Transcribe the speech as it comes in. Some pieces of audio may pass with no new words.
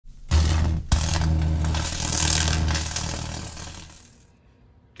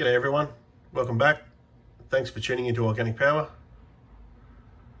G'day everyone, welcome back. Thanks for tuning into Organic Power.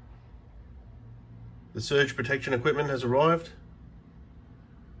 The surge protection equipment has arrived.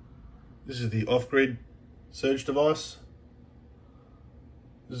 This is the off-grid surge device.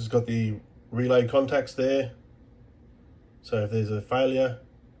 This has got the relay contacts there. So if there's a failure,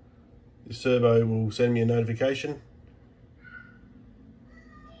 the servo will send me a notification.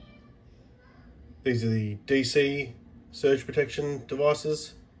 These are the DC surge protection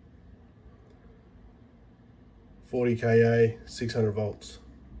devices. 40 kA, 600 volts.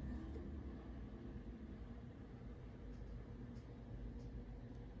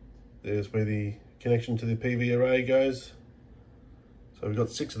 There's where the connection to the PV array goes. So we've got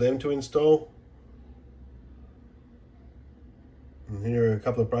 6 of them to install. And here are a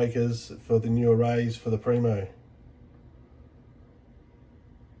couple of breakers for the new arrays for the Primo.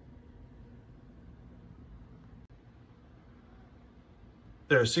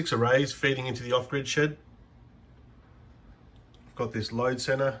 There are 6 arrays feeding into the off-grid shed. I've got this load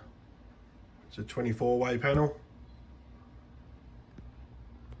center. It's a 24-way panel.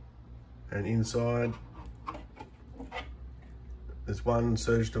 And inside, there's one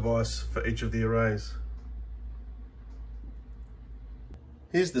surge device for each of the arrays.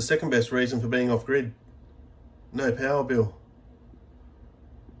 Here's the second best reason for being off-grid. No power bill.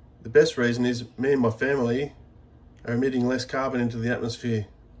 The best reason is me and my family are emitting less carbon into the atmosphere.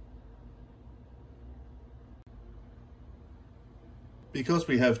 Because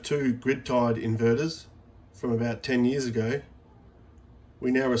we have 2 grid-tied inverters from about 10 years ago,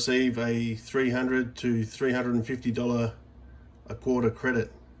 we now receive a $300 to $350 a quarter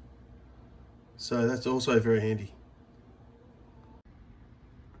credit. So that's also very handy.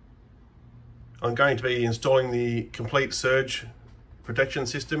 I'm going to be installing the complete surge protection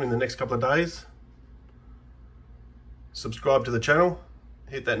system in the next couple of days. Subscribe to the channel,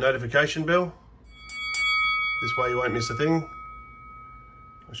 hit that notification bell. This way you won't miss a thing.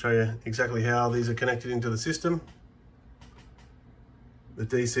 I'll show you exactly how these are connected into the system. The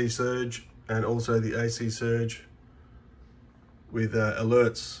DC surge and also the AC surge with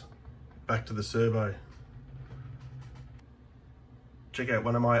alerts back to the servo. Check out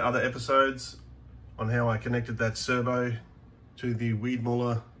one of my other episodes on how I connected that servo to the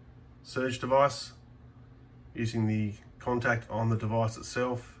Wiedmuller surge device using the contact on the device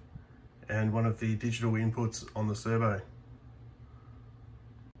itself and one of the digital inputs on the servo.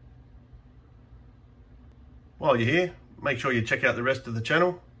 While you're here, make sure you check out the rest of the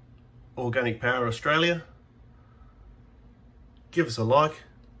channel, Organic Power Australia. Give us a like.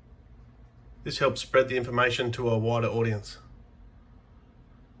 This helps spread the information to a wider audience.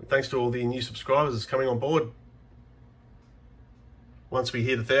 And thanks to all the new subscribers coming on board. Once we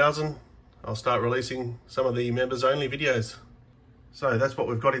hit 1,000, I'll start releasing some of the members only videos. So that's what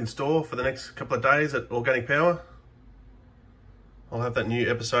we've got in store for the next couple of days at Organic Power. I'll have that new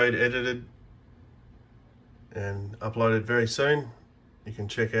episode edited and uploaded very soon. You can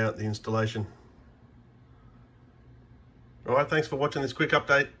check out the installation. Alright, thanks for watching this quick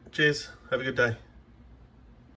update. Cheers, have a good day.